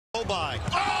by.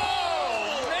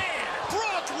 Oh, man!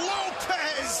 Brook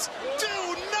Lopez! Do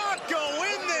not go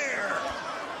in there!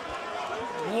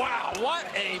 Wow, what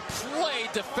a play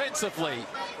defensively.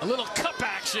 A little cup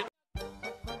action.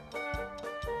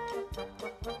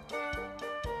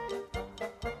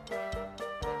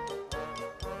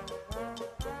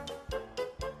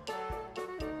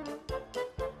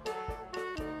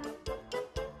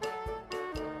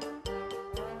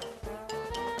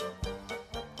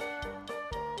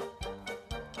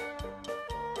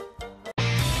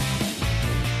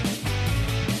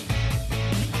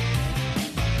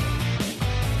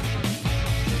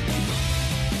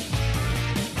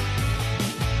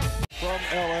 From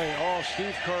LA,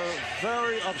 Steve Kerr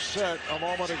very upset a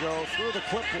moment ago through the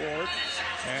clipboard.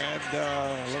 And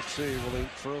let's see, will he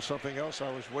throw something else?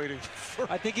 I was waiting for.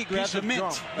 I think he grabbed a mint.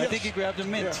 Yes. I think he grabbed a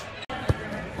mint. Yeah.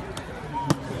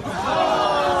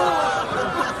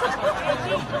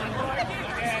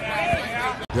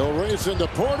 He'll race into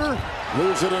Porter,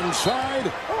 moves it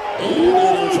inside, and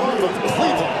it is off of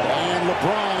Cleveland. And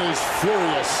LeBron is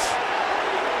furious.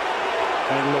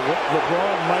 And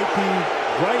LeBron might be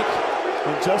right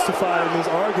and justified in his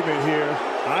argument here.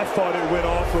 I thought it went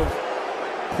off of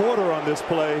Porter on this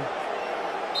play.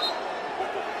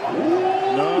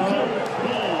 No.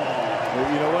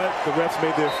 You know what? The refs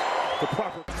made the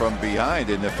proper. From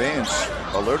behind, and the fans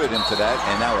alerted him to that,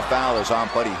 and now a foul is on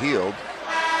Buddy Hield.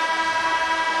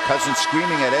 Cousins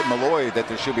screaming at Ed Malloy that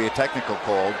there should be a technical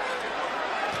called.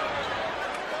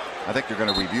 I think they're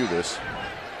going to review this.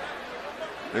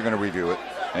 They're going to review it,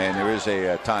 and there is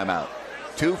a timeout.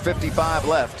 2:55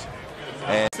 left.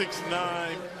 And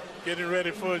 6'9", getting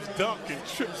ready for his dunk and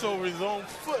trips over his own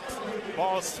foot.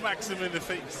 Ball smacks him in the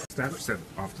face. Steph said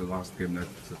after the last game that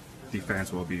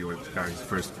defense will be your guys'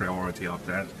 first priority of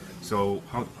that. So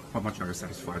how much are you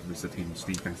satisfied with the team's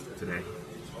defense today?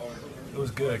 It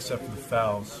was good except for the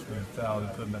fouls. We fouled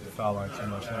and put them at the foul line too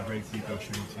much. Not a great free throw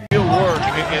shooting team. He'll work,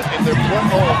 and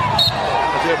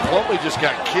they're bluntly just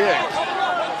got kicked.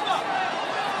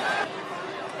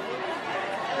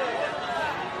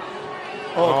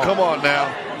 Oh, come on now.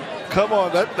 Come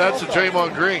on, that's a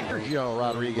Draymond Green. Sergio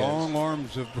Rodriguez. Long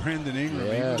arms of Brandon Ingram,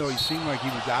 yes. Even though he seemed like he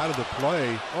was out of the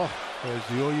play. As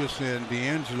Julius and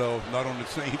D'Angelo not on the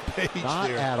same page Not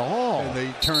there. at all. And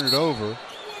they turn it over.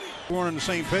 We weren't on the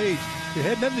same page. It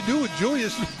had nothing to do with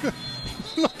Julius.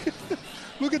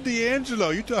 look at D'Angelo.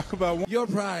 You talk about Your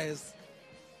prize.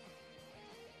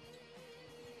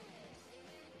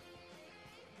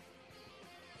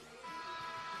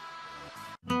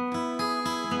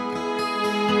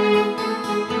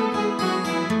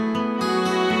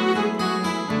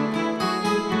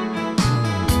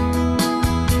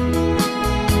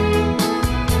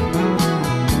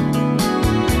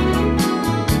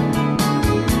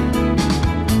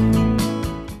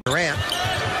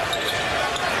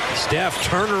 Steph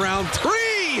turnaround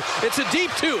three. It's a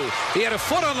deep two. He had a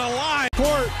foot on the line.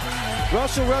 Court.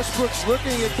 Russell Westbrook's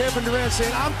looking at Kevin Durant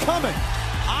saying, I'm coming.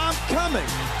 I'm coming.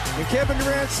 And Kevin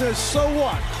Durant says, so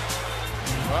what?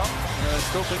 Well, I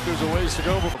still think there's a ways to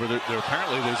go. But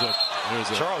apparently there's a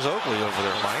Charles Oakley over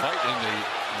there, Mike. Fight in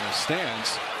the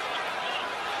stands.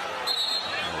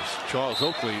 Charles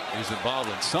Oakley is involved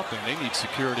in something. They need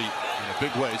security in a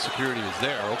big way. Security is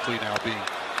there. Oakley now being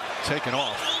taken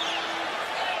off.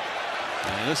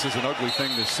 And this is an ugly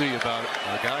thing to see about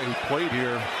a guy who played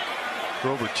here for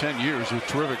over 10 years, a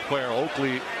terrific player.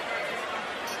 Oakley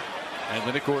and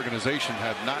the Knick organization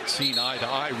have not seen eye to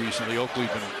eye recently.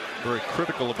 Oakley's been very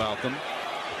critical about them.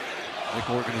 Knick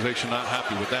organization not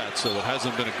happy with that, so it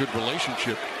hasn't been a good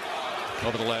relationship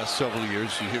over the last several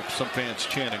years. You hear some fans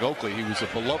chanting Oakley. He was a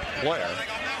beloved player,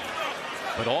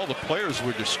 but all the players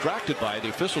were distracted by it. The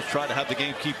officials tried to have the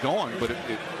game keep going, but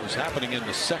it was happening in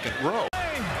the second row.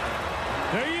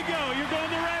 There you go. You're going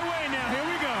the right way now. Here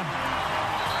we go.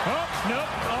 Oh,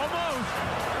 nope, almost.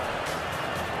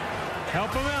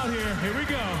 Help him out here. Here we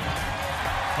go.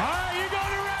 All right, you're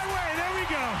going the right way. There we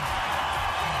go.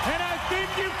 And I think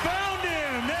you found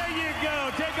him. There you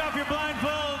go. Take off your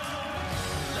blindfolds.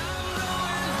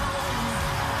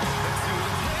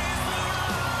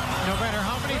 No matter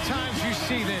how many times you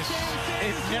see this,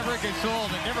 it never gets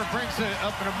old. It never brings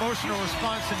up an emotional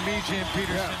response in B.J.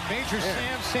 Peterson. Yeah. Major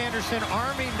Sam Sanderson,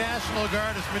 Army National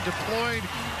Guard, has been deployed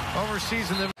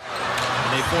overseas. And they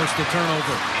forced the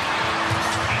turnover.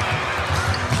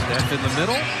 Steph in the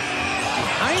middle.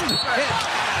 Behind the pitch.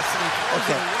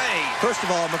 Okay. First of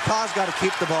all, McCaw's got to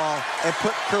keep the ball and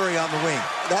put Curry on the wing.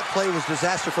 That play was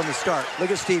disaster from the start.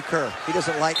 Look at Steve Kerr. He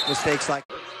doesn't like mistakes like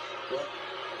that.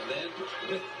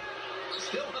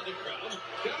 Still on the ground.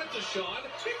 Got it to Sean.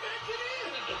 He backed it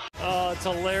in. Oh, it's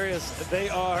hilarious. They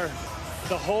are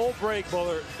the whole break,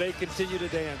 Buller. They continue to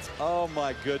dance. Oh,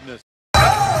 my goodness.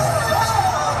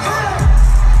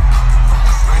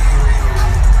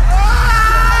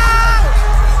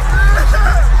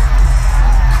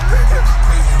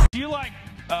 Do you like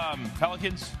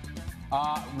Pelicans?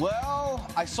 Well,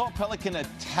 I saw Pelican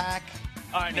attack.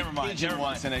 All right, never mind.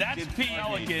 That's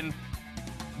Pelican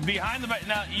behind the back.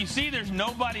 Now, you see there's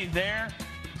nobody there.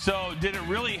 So, did it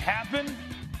really happen?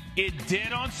 It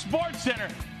did on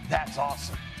SportsCenter. That's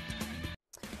awesome.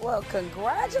 Well,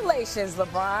 congratulations,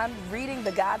 LeBron, reading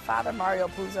The Godfather, Mario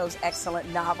Puzo's excellent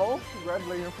novel.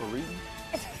 Congratulations for reading.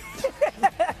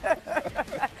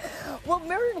 Well,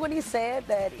 remember when he said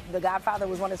that The Godfather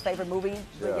was one of his favorite movies,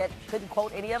 but yet couldn't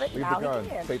quote any of it? Leave now the gun. he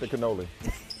can. Take the cannoli.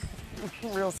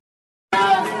 Real.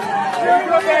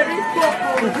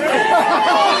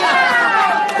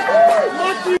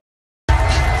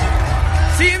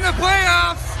 See you in the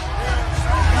playoffs.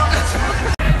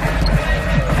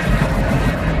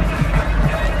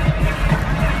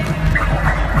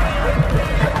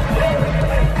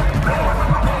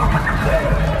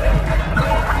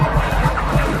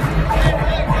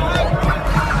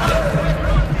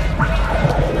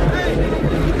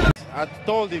 I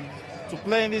told him to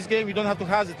play in this game, you don't have to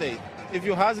hesitate. If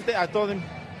you hesitate, I told him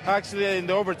actually in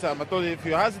the overtime, I told him if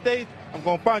you hesitate, I'm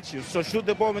going to punch you. So shoot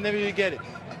the ball whenever you get it.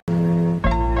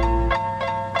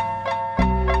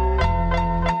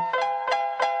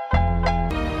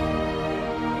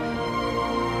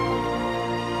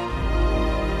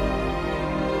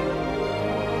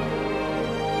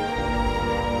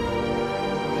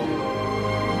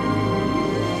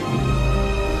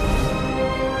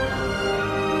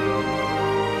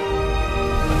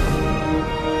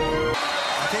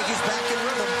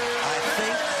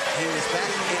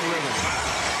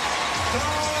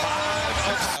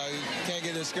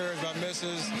 Discouraged by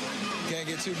misses, can't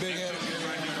get too big headed.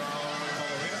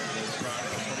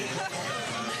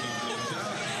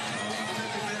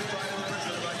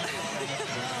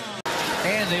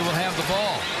 And they will have the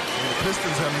ball. The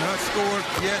Pistons have not scored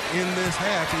yet in this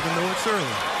half, even though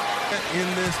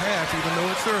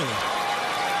it's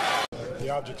early. The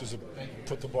object is to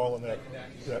put the ball in that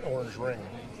orange ring.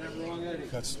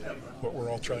 That's what we're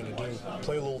all trying to do.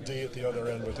 Play a little D at the other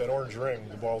end, but that orange ring,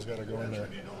 the ball's got to go in there.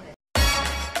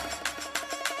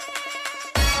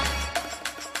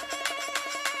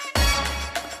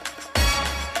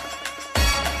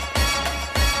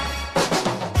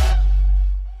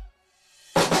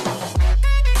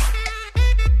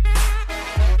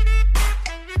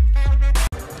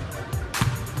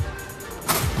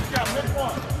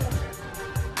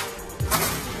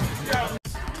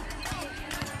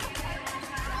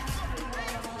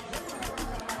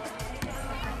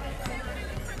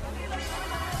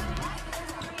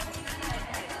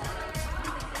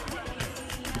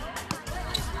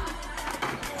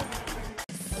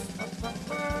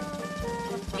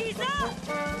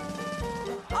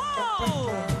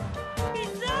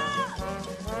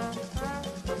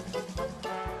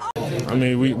 I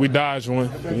mean, we dodged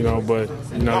one, you know, but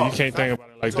you can't think about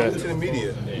it like that. To the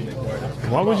media.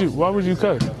 Why would you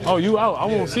cut? Oh, you out? I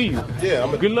won't see you.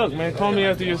 Yeah, good luck, man. Call me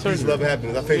after your surgery. Love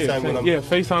happens. I FaceTime when I'm. Yeah,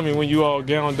 FaceTime me when you all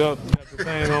gowned up, got the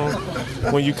thing on,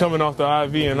 when you coming off the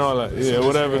IV and all that. Yeah,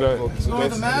 whatever that. He's going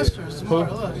to the Masters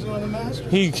tomorrow. He's going to the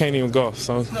Masters. He can't even golf,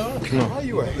 so. No. Why are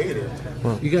you a hater?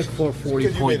 You got 4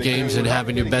 40-point games and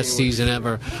having your best season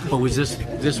ever. But was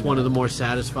this one of the more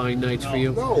satisfying nights for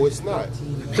you? No, it's not.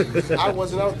 I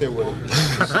wasn't out there with him.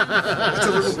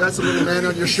 That's a little man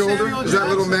on your shoulder? Is that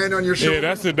little man on your shoulder?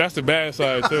 Yeah, that's the bad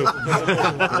side, too. All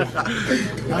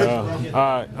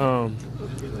right.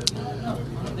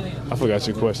 I forgot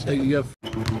your question. You have